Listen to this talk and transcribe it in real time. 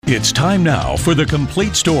It's time now for The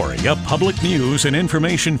Complete Story, a public news and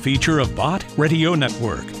information feature of Bott Radio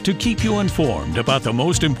Network to keep you informed about the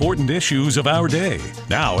most important issues of our day.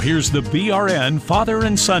 Now, here's the BRN father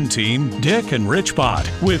and son team, Dick and Rich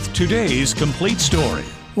Bott, with today's Complete Story.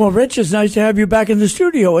 Well, Rich, it's nice to have you back in the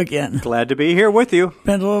studio again. Glad to be here with you.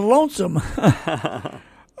 Been a little lonesome.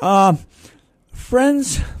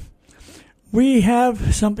 Friends, we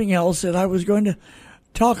have something else that I was going to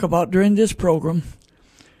talk about during this program.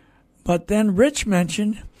 But then Rich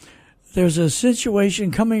mentioned there's a situation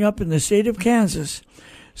coming up in the state of Kansas.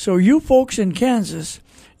 So you folks in Kansas,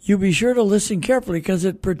 you be sure to listen carefully because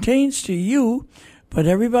it pertains to you, but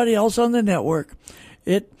everybody else on the network.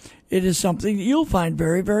 It is something that you'll find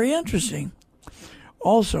very, very interesting.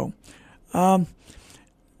 Also,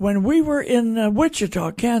 when we were in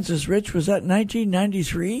Wichita, Kansas, Rich, was that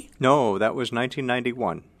 1993? No, that was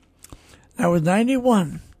 1991. That was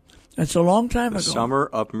 91. That's a long time ago. The Summer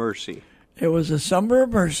of Mercy. It was a Summer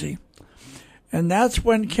of Mercy. And that's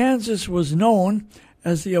when Kansas was known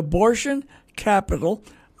as the abortion capital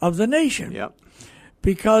of the nation. Yep.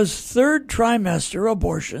 Because third trimester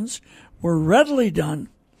abortions were readily done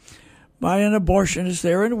by an abortionist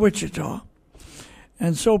there in Wichita.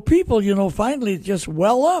 And so people, finally just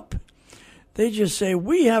well up. They just say,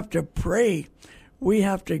 we have to pray. We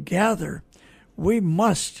have to gather. We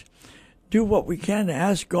must do what we can to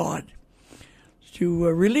ask God to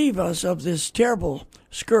relieve us of this terrible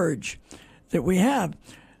scourge that we have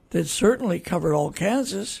that certainly covered all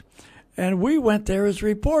Kansas. And we went there as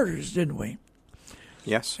reporters, didn't we?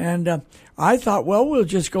 Yes. And I thought, well, we'll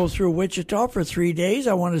just go through Wichita for 3 days.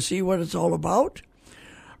 I want to see what it's all about.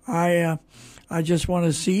 I just want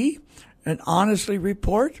to see and honestly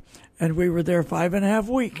report. And we were there 5.5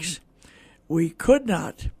 weeks. We could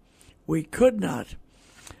not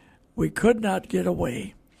get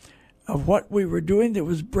away of what we were doing that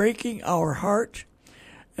was breaking our heart.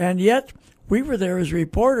 And yet, we were there as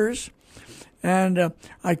reporters. And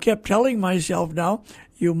I kept telling myself now,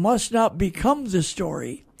 you must not become the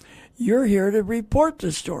story. You're here to report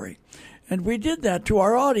the story. And we did that to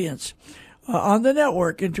our audience on the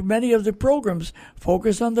network and to many of the programs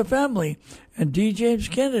focused on the family. And D. James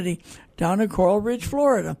Kennedy down in Coral Ridge,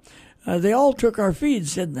 Florida. They all took our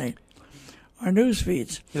feeds, didn't they? Our news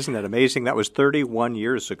feeds. Isn't that amazing? That was 31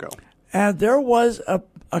 years ago. And there was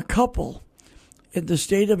a couple in the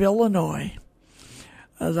state of Illinois.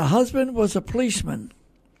 The husband was a policeman,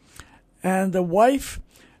 and the wife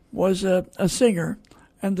was a singer.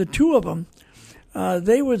 And the two of them,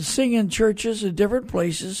 they would sing in churches in different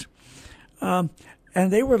places, and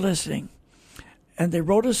they were listening. And they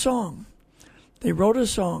wrote a song.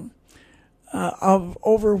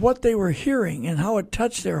 Over what they were hearing and how it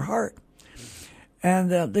touched their heart.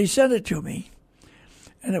 And they sent it to me.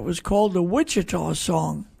 And it was called the Wichita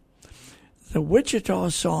Song. The Wichita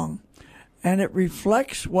Song. And it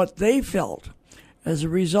reflects what they felt as a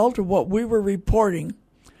result of what we were reporting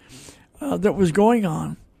that was going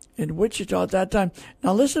on in Wichita at that time.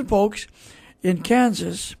 Now listen, folks, in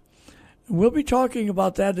Kansas, we'll be talking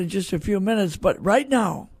about that in just a few minutes. But right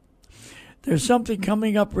now, there's something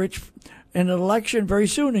coming up, Rich, an election very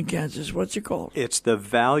soon in Kansas. What's it called? It's the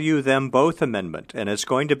Value Them Both Amendment, and it's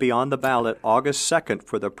going to be on the ballot August 2nd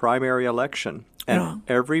for the primary election. And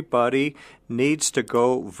everybody needs to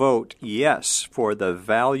go vote yes for the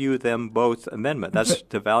Value Them Both Amendment. That's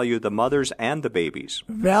to value the mothers and the babies.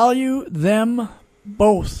 Value them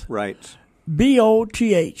both. Right.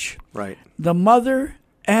 B-O-T-H. Right. The mother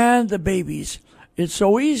and the babies. It's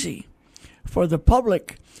so easy for the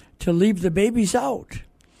public to leave the babies out.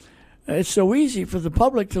 It's so easy for the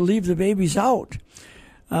public to leave the babies out.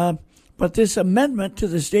 But this amendment to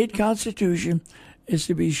the state constitution is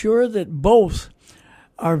to be sure that both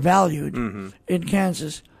are valued in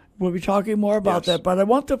Kansas. We'll be talking more about that. But I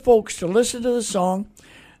want the folks to listen to the song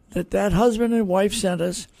that husband and wife sent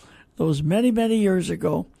us those many, many years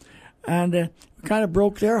ago. And kind of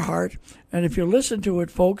broke their heart. And if you listen to it,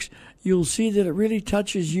 folks, you'll see that it really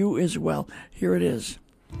touches you as well. Here it is.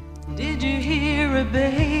 Did you hear a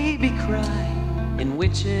baby cry in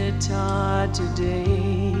Wichita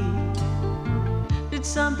today? Did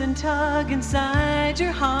something tug inside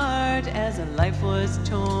your heart as a life was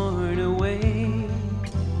torn away?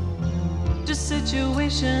 Do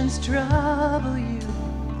situations trouble you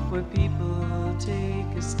where people take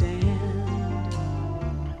a stand?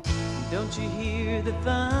 Don't you hear the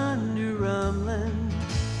thunder rumbling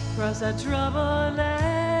across that troubled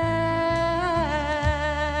land?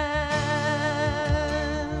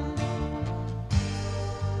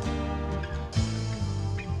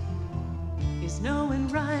 Is knowing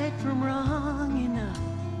right from wrong enough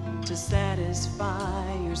to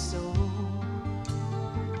satisfy your soul?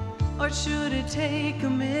 Or should it take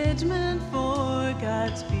commitment for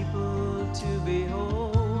God's people to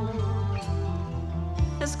behold?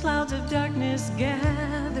 As clouds of darkness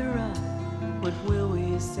gather up, what will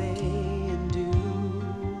we say and do?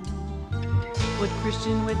 Would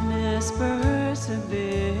Christian witness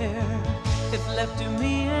persevere if left to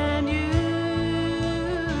me and you?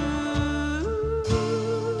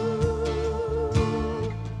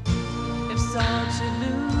 If salt should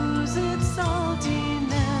lose its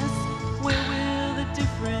saltiness, where will the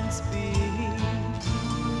difference be?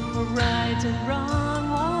 For right and wrong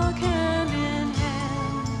walk hand in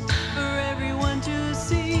hand for everyone to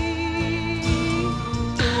see.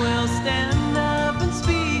 Who will stand up and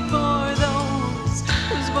speak for those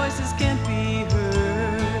whose voices can't be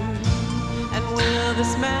heard? And will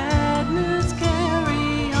this madness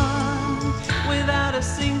carry on without a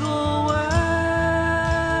single word?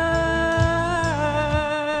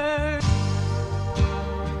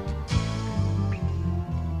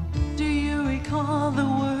 Do you recall the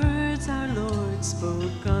words our Lord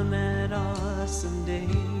spoke on that awesome day?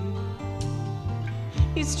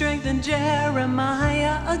 He strengthened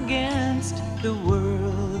Jeremiah against the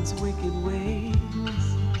world's wicked ways.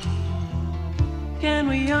 Can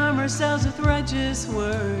we arm ourselves with righteous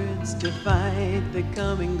words to fight the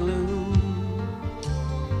coming gloom?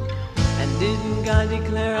 And didn't God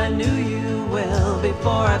declare, I knew you well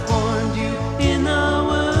before I formed you in the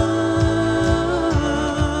womb?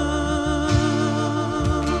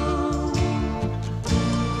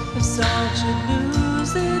 If salt should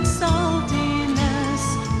lose its saltiness,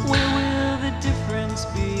 where will the difference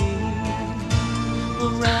be?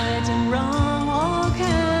 Will right and wrong walk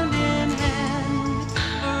hand in hand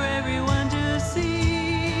for everyone to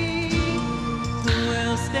see? Who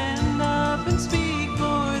will stand up and speak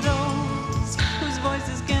for those whose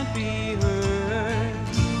voices can't be heard?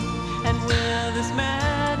 And will this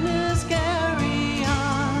madness carry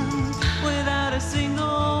on without a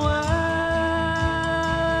single word?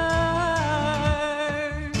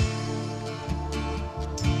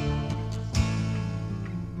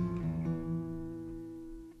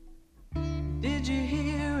 Did you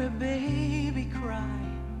hear a baby cry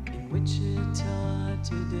in Wichita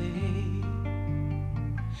today?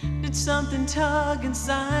 Did something tug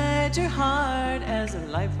inside your heart as a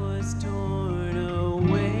life was torn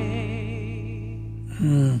away?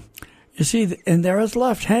 You see, and there is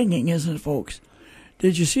left hanging, isn't it, folks?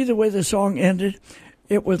 Did you see the way the song ended?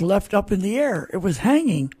 It was left up in the air. It was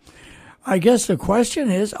hanging. I guess the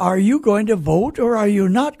question is, are you going to vote or are you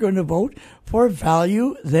not going to vote for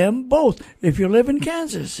value them both if you live in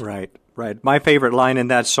Kansas? Right. My favorite line in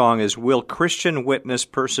that song is, will Christian witness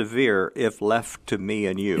persevere if left to me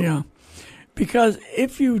and you? Yeah. Because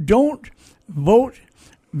if you don't vote,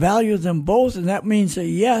 value them both, and that means a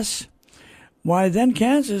yes, why then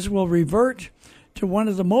Kansas will revert to one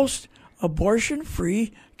of the most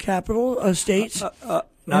abortion-free capital states.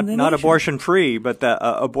 Not abortion-free, but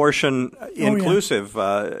abortion inclusive.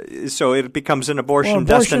 So it becomes an abortion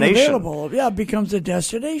destination. Available. Yeah, it becomes a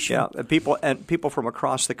destination. Yeah, people from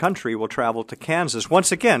across the country will travel to Kansas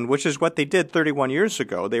once again, which is what they did 31 years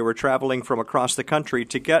ago. They were traveling from across the country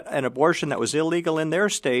to get an abortion that was illegal in their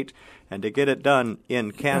state and to get it done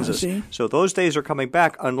in Kansas. So those days are coming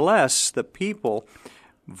back unless the people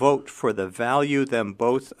vote for the Value Them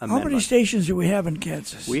Both amendment. How many stations do we have in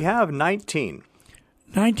Kansas? We have 19.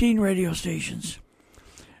 19 radio stations.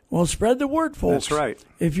 Well, spread the word, folks. That's right.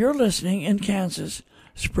 If you're listening in Kansas,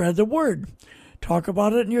 spread the word. Talk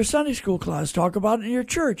about it in your Sunday school class. Talk about it in your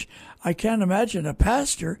church. I can't imagine a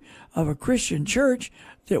pastor of a Christian church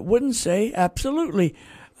that wouldn't say, absolutely,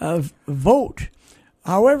 vote.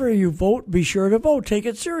 However you vote, be sure to vote. Take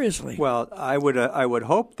it seriously. Well, I would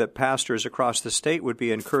hope that pastors across the state would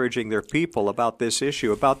be encouraging their people about this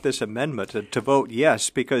issue, about this amendment, to vote yes,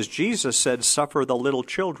 because Jesus said, suffer the little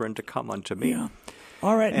children to come unto me. Yeah.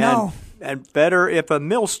 All right, And better if a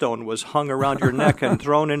millstone was hung around your neck and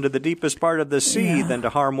thrown into the deepest part of the sea than to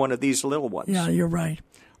harm one of these little ones. Yeah, you're right.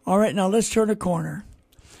 All right, now let's turn a corner.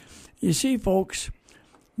 You see, folks,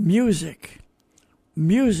 music,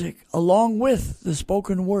 along with the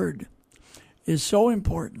spoken word, is so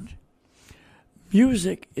important.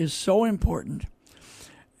 Music is so important.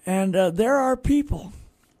 And there are people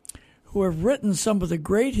who have written some of the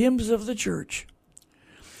great hymns of the church,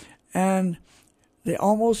 and they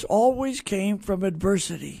almost always came from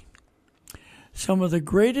adversity. Some of the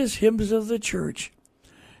greatest hymns of the church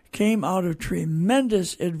came out of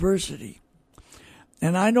tremendous adversity.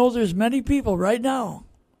 And I know there's many people right now,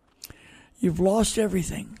 you've lost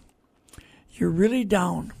everything. You're really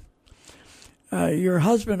down. Your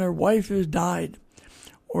husband or wife has died.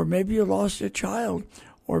 or maybe you lost a child,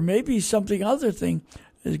 or maybe something other thing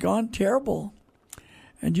has gone terrible,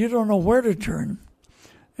 and you don't know where to turn,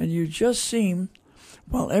 and you just seem,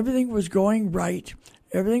 well, everything was going right,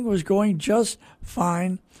 everything was going just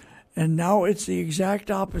fine, and now it's the exact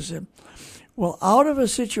opposite. Well, out of a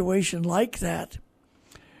situation like that,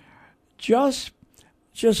 just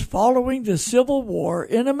following the Civil War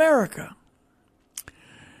in America,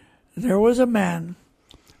 there was a man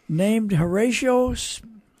named Horatio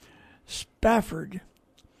Spafford.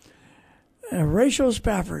 Horatio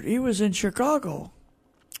Spafford, he was in Chicago,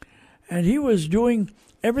 and he was doing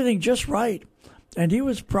everything just right, and he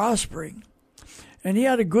was prospering, and he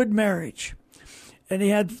had a good marriage, and he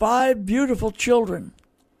had 5 beautiful children,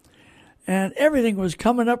 and everything was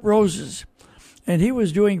coming up roses, and he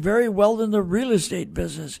was doing very well in the real estate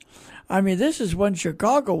business. I mean, this is when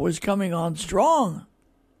Chicago was coming on strong.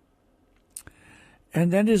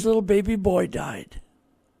 And then his little baby boy died.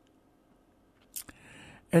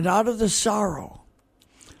 And out of the sorrow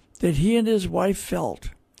that he and his wife felt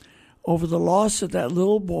over the loss of that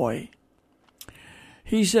little boy,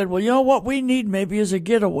 he said, well, you know what we need maybe is a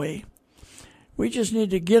getaway. We just need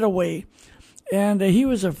to get away. And he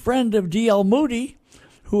was a friend of D.L. Moody,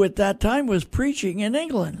 who at that time was preaching in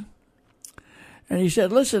England. And he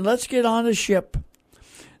said, listen, let's get on a ship.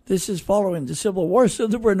 This is following the Civil War, so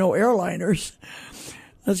there were no airliners.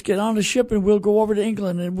 Let's get on a ship and we'll go over to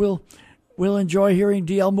England and we'll enjoy hearing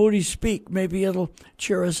D.L. Moody speak. Maybe it'll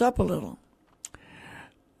cheer us up a little.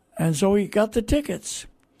 And so he got the tickets.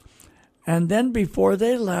 And then before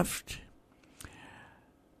they left,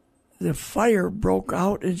 the fire broke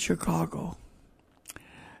out in Chicago.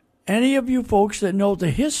 Any of you folks that know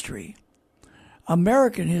the history,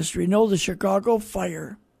 American history, know the Chicago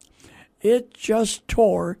fire. It just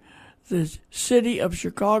tore the city of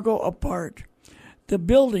Chicago apart. The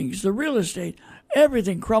buildings, the real estate,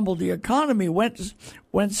 everything crumbled. The economy went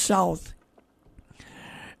south.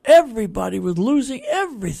 Everybody was losing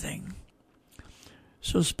everything.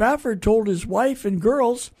 So Spafford told his wife and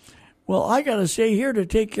girls, well, I got to stay here to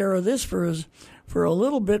take care of this for a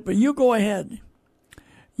little bit, but you go ahead.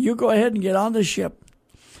 You go ahead and get on the ship.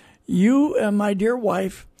 You and my dear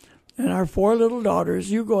wife and our 4 little daughters,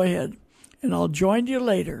 you go ahead, and I'll join you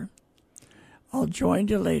later. I'll join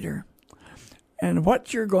you later. And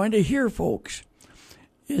what you're going to hear, folks,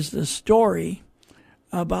 is the story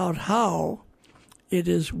about how It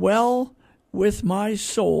Is Well With My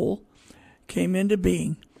Soul came into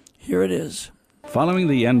being. Here it is. Following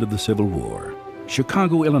the end of the Civil War,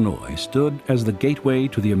 Chicago, Illinois stood as the gateway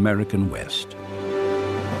to the American West.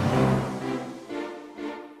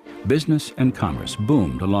 Business and commerce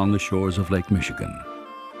boomed along the shores of Lake Michigan.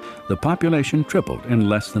 The population tripled in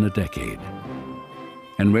less than a decade,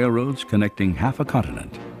 and railroads connecting half a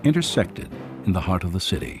continent intersected in the heart of the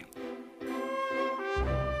city.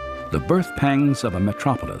 The birth pangs of a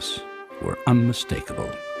metropolis were unmistakable.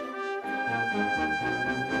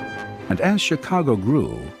 And as Chicago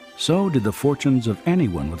grew, so did the fortunes of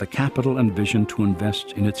anyone with the capital and vision to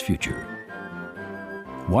invest in its future.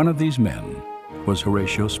 One of these men was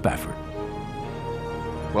Horatio Spafford.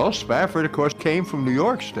 Well, Spafford, of course, came from New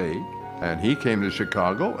York State, and he came to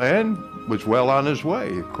Chicago and was well on his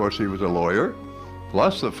way. Of course, he was a lawyer,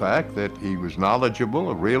 plus the fact that he was knowledgeable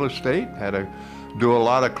of real estate, had to do a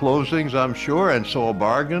lot of closings, I'm sure, and saw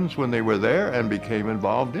bargains when they were there and became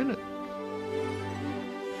involved in it.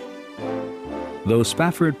 Though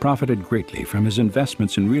Spafford profited greatly from his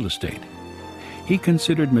investments in real estate, he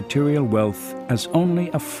considered material wealth as only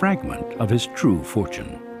a fragment of his true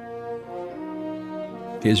fortune.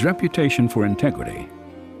 His reputation for integrity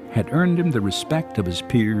had earned him the respect of his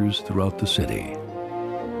peers throughout the city.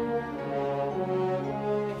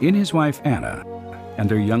 In his wife Anna and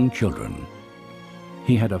their young children,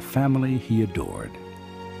 he had a family he adored.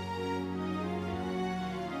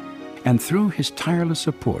 And through his tireless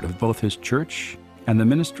support of both his church and the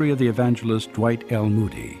ministry of the evangelist Dwight L.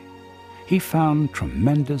 Moody, he found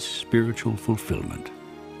tremendous spiritual fulfillment.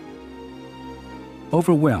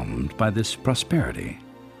 Overwhelmed by this prosperity,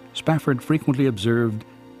 Spafford frequently observed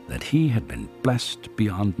that he had been blessed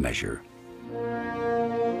beyond measure.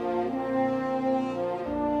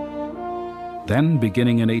 Then,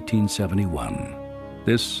 beginning in 1871,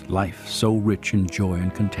 this life so rich in joy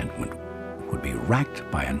and contentment would be racked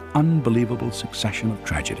by an unbelievable succession of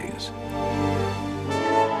tragedies.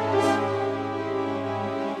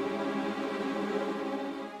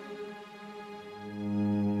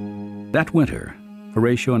 That winter,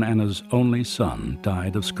 Horatio and Anna's only son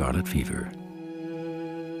died of scarlet fever.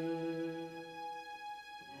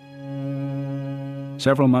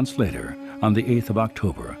 Several months later, on the 8th of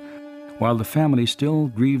October, While the family still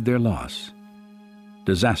grieved their loss,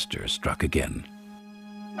 disaster struck again.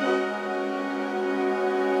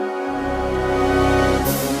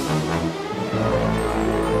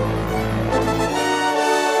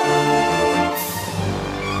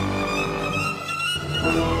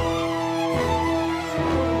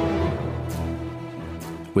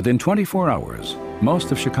 Within 24 hours,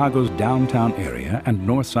 most of Chicago's downtown area and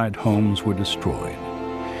North Side homes were destroyed.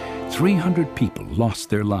 300 people lost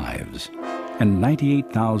their lives, and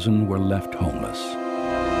 98,000 were left homeless.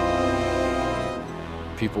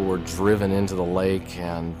 People were driven into the lake,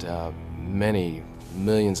 and many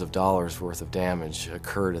millions of dollars worth of damage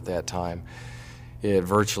occurred at that time. It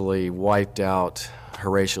virtually wiped out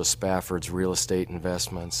Horatio Spafford's real estate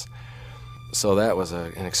investments. So that was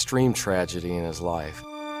an extreme tragedy in his life.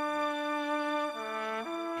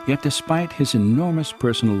 Yet despite his enormous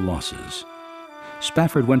personal losses,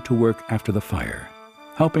 Spafford went to work after the fire,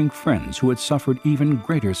 helping friends who had suffered even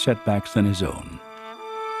greater setbacks than his own.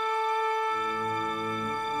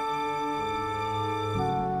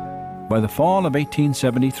 By the fall of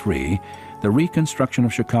 1873, the reconstruction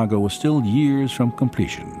of Chicago was still years from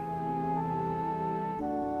completion.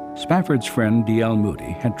 Spafford's friend D.L.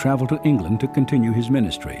 Moody had traveled to England to continue his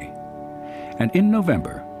ministry, and in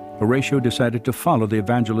November, Horatio decided to follow the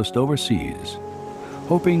evangelist overseas,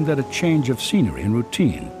 hoping that a change of scenery and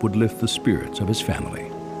routine would lift the spirits of his family.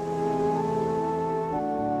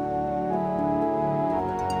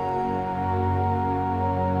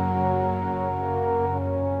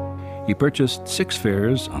 He purchased 6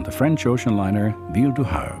 fares on the French ocean liner Ville du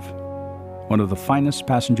Havre, one of the finest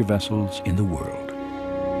passenger vessels in the world.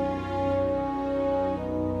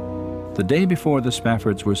 The day before the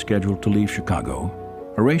Spaffords were scheduled to leave Chicago,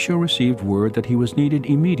 Horatio received word that he was needed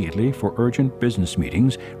immediately for urgent business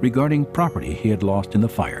meetings regarding property he had lost in the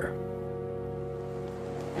fire.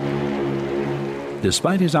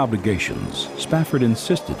 Despite his obligations, Spafford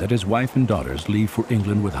insisted that his wife and daughters leave for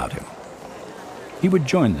England without him. He would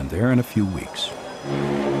join them there in a few weeks.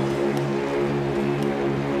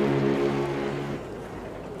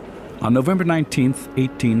 On November 19,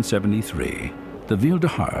 1873, the Ville du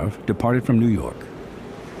Havre departed from New York.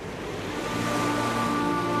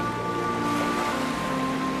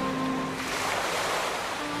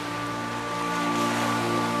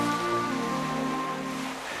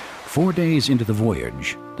 Four days into the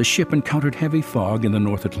voyage, the ship encountered heavy fog in the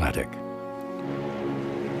North Atlantic.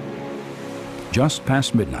 Just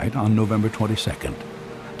past midnight on November 22nd,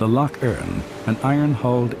 the Loch Erin, an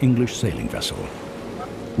iron-hulled English sailing vessel,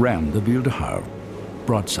 rammed the Ville du Havre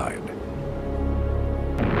broadside.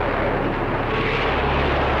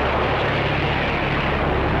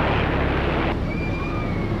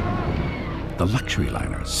 The luxury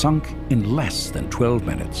liner sunk in less than 12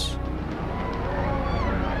 minutes.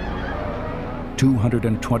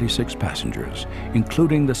 226 passengers,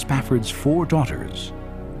 including the Spaffords' 4 daughters,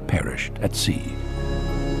 perished at sea.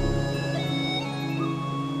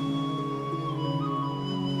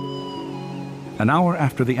 An hour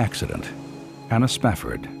after the accident, Anna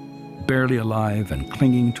Spafford, barely alive and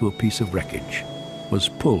clinging to a piece of wreckage, was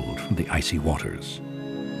pulled from the icy waters.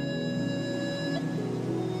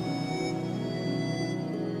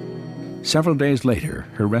 Several days later,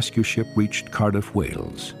 her rescue ship reached Cardiff,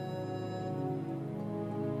 Wales.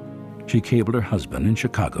 She cabled her husband in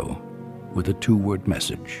Chicago with a 2-word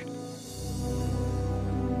message: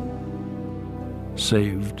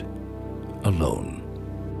 saved alone.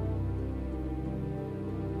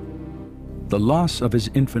 The loss of his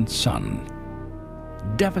infant son,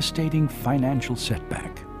 devastating financial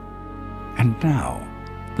setback, and now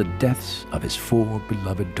the deaths of his 4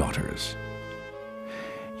 beloved daughters.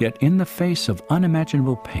 Yet in the face of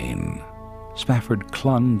unimaginable pain, Spafford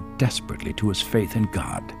clung desperately to his faith in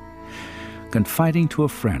God, confiding to a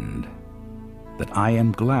friend that I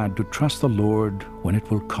am glad to trust the Lord when it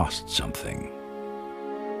will cost something.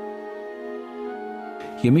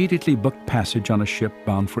 He immediately booked passage on a ship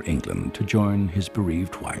bound for England to join his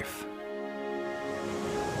bereaved wife.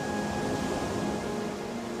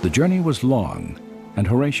 The journey was long, and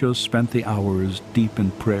Horatio spent the hours deep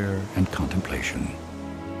in prayer and contemplation.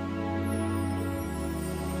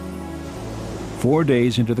 4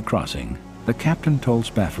 days into the crossing, the captain told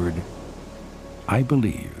Spafford, I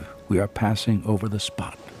believe we are passing over the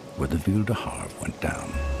spot where the Ville du Havre went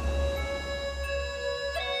down.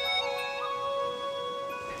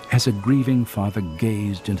 As a grieving father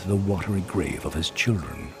gazed into the watery grave of his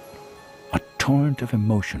children, a torrent of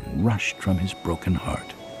emotion rushed from his broken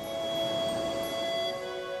heart.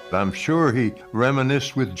 I'm sure he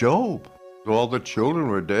reminisced with Job. All the children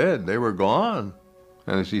were dead. They were gone.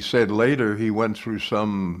 And as he said later, he went through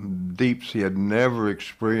some deeps he had never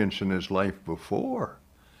experienced in his life before.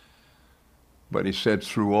 But he said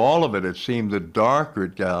through all of it, it seemed the darker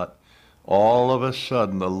it got, all of a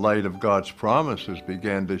sudden the light of God's promises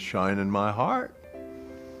began to shine in my heart.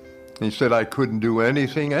 He said I couldn't do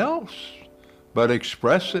anything else but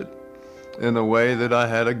express it in a way that I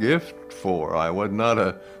had a gift for. I was not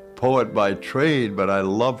a poet by trade, but I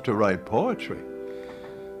loved to write poetry.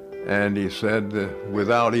 And he said,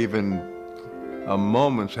 without even a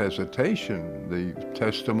moment's hesitation, the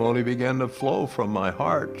testimony began to flow from my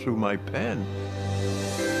heart through my pen.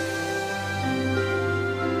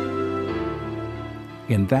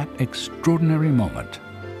 In that extraordinary moment,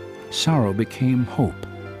 sorrow became hope,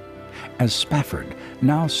 as Spafford,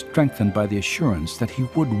 now strengthened by the assurance that he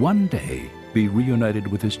would one day be reunited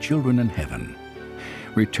with his children in heaven,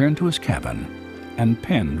 returned to his cabin and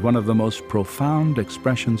penned one of the most profound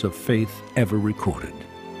expressions of faith ever recorded.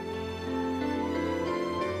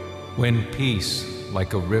 When peace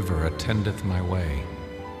like a river attendeth my way,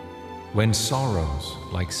 when sorrows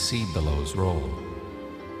like sea billows roll,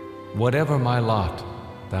 whatever my lot,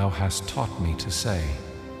 thou hast taught me to say,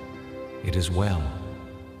 it is well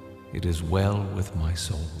with my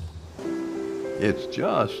soul. It's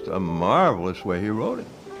just a marvelous way he wrote it.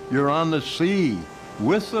 You're on the sea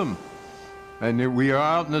with them, and we are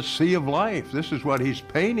out in the sea of life. This is what he's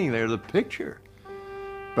painting there, the picture.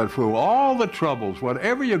 But through all the troubles,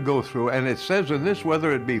 whatever you go through, and it says in this,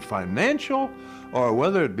 whether it be financial or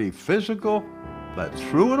whether it be physical, that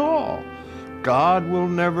through it all, God will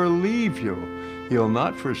never leave you. He'll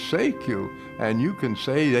not forsake you. And you can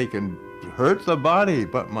say they can hurt the body,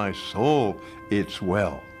 but my soul, it's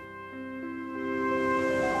well.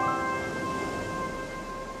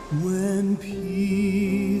 When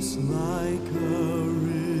peace like a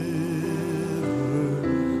river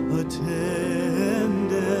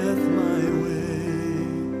attendeth my way,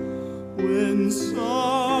 when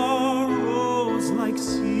sorrows like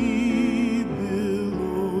sea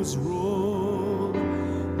billows roll,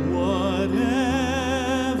 whatever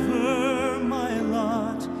my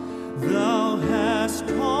lot, thou hast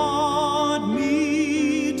taught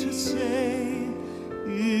me to say,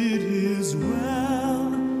 it is well.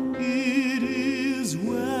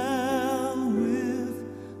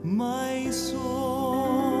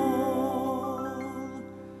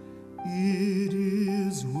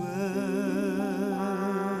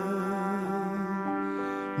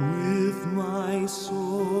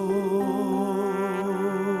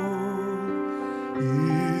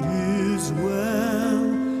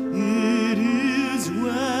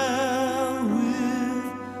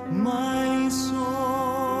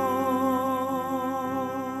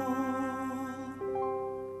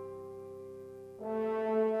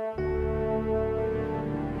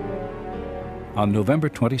 On November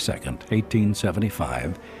 22,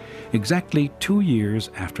 1875, exactly 2 years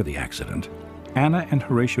after the accident, Anna and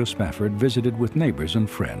Horatio Spafford visited with neighbors and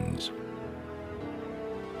friends.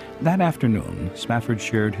 That afternoon, Spafford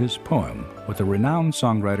shared his poem with the renowned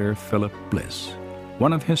songwriter Philip Bliss,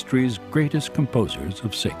 one of history's greatest composers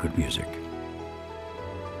of sacred music.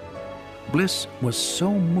 Bliss was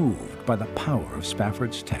so moved by the power of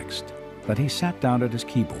Spafford's text that he sat down at his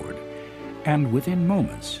keyboard and within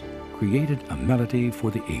moments created a melody for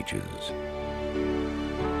the ages.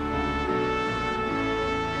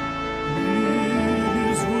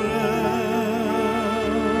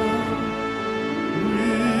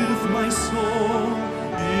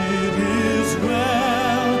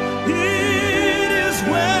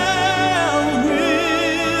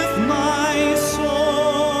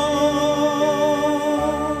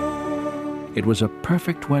 It was a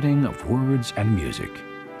perfect wedding of words and music,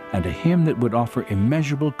 and a hymn that would offer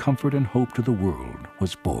immeasurable comfort and hope to the world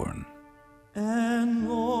was born. And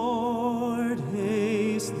Lord,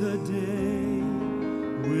 haste the day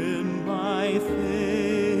when my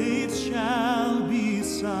faith shall be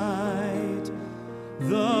sight,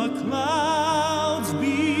 the clouds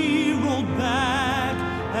be rolled back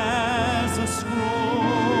as a scroll,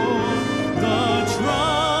 the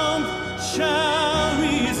trump shall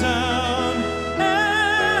resound,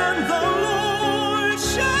 and the Lord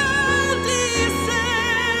shall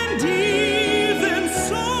descend. Even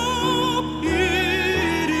so,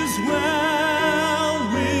 it is well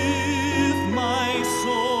with my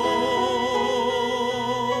soul.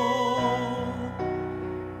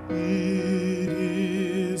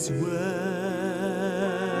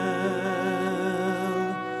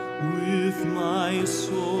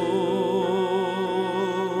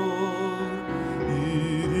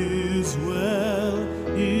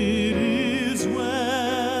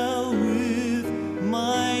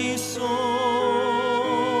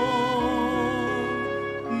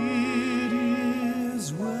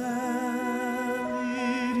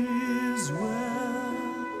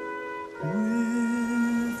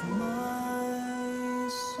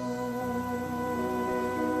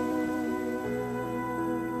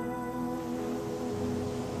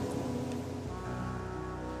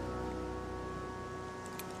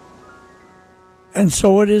 And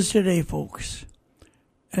so it is today, folks.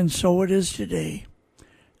 And so it is today.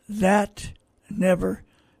 That never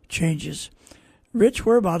changes. Rich,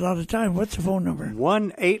 we're about out of time. What's the phone number?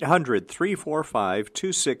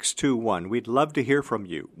 1-800-345-2621. We'd love to hear from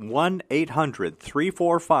you.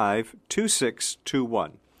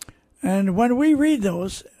 1-800-345-2621. And when we read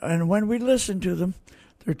those and when we listen to them,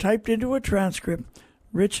 they're typed into a transcript.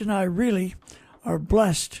 Rich and I really are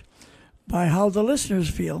blessed by how the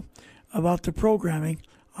listeners feel about the programming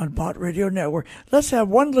on Bott Radio Network. Let's have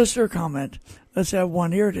one listener comment. Let's have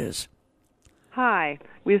one. Here it is. Hi.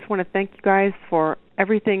 We just want to thank you guys for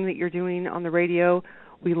everything that you're doing on the radio.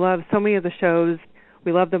 We love so many of the shows.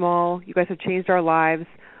 We love them all. You guys have changed our lives.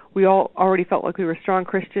 We all already felt like we were strong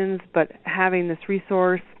Christians, but having this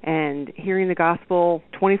resource and hearing the gospel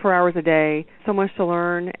 24 hours a day, so much to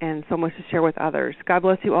learn and so much to share with others. God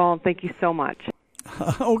bless you all, and thank you so much.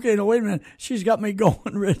 Okay, no, wait a minute. She's got me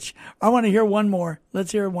going, Rich. I want to hear one more.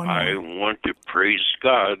 Let's hear one more. I want to praise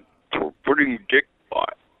God for putting Dick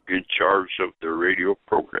Bott in charge of the radio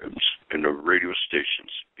programs and the radio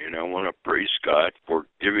stations. And I want to praise God for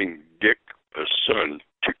giving Dick a son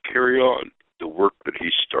to carry on the work that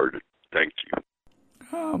he started. Thank you.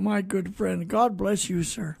 Oh, my good friend. God bless you,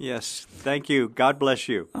 sir. Yes, thank you. God bless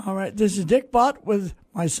you. All right, this is Dick Bott with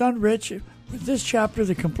my son Rich with this chapter,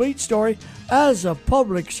 The Complete Story, as a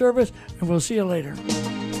public service, and we'll see you later.